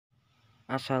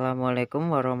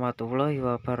Assalamualaikum warahmatullahi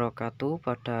wabarakatuh.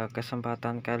 Pada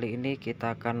kesempatan kali ini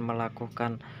kita akan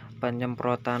melakukan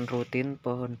penyemprotan rutin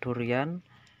pohon durian.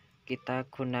 Kita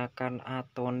gunakan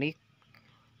atonik,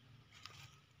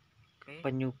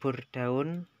 penyubur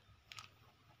daun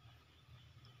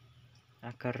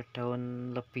agar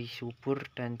daun lebih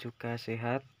subur dan juga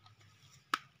sehat.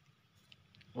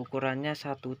 Ukurannya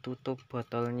 1 tutup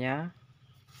botolnya.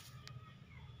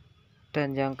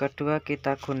 Dan yang kedua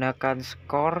kita gunakan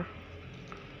skor.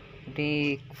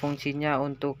 Ini fungsinya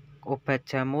untuk obat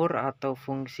jamur atau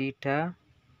fungisida.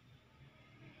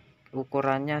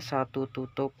 Ukurannya 1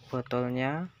 tutup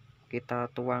botolnya.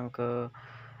 Kita tuang ke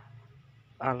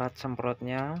alat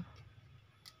semprotnya.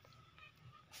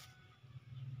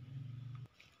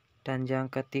 Dan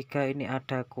yang ketiga ini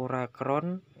ada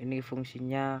kurakron. Ini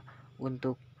fungsinya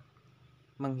untuk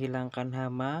menghilangkan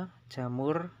hama,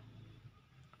 jamur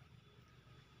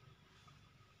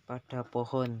pada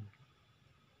pohon.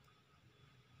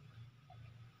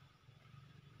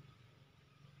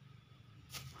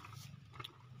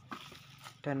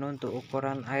 Dan untuk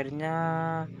ukuran airnya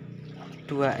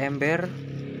 2 ember.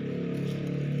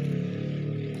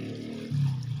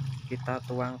 Kita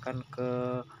tuangkan ke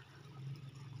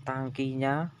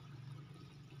tangkinya.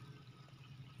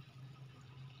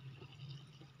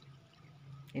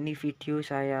 Ini video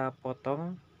saya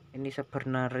potong. Ini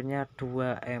sebenarnya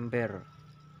 2 ember.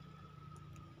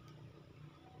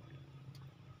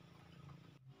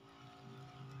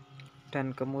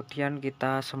 Dan kemudian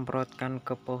kita semprotkan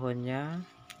ke pohonnya.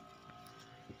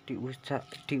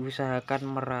 Diusahakan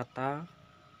merata.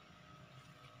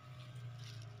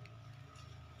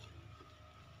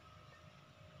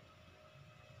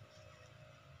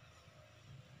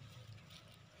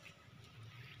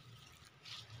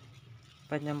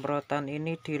 Penyemprotan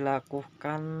ini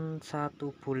dilakukan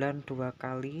 1 bulan 2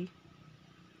 kali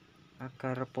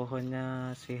agar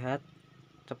pohonnya sehat,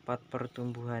 cepat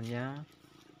pertumbuhannya.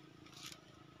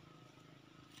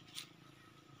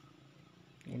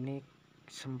 Ini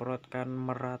semprotkan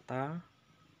merata.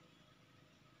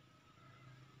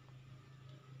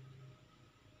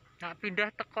 Nak pindah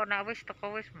teko nak wis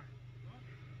teko wis mah.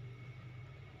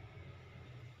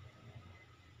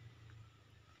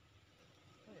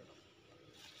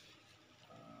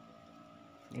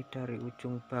 Ini dari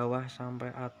ujung bawah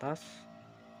sampai atas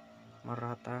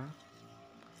merata.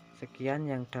 Sekian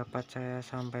yang dapat saya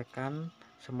sampaikan,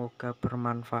 semoga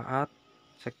bermanfaat.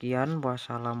 Sekian,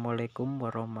 wassalamualaikum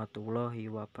warahmatullahi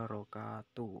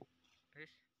wabarakatuh.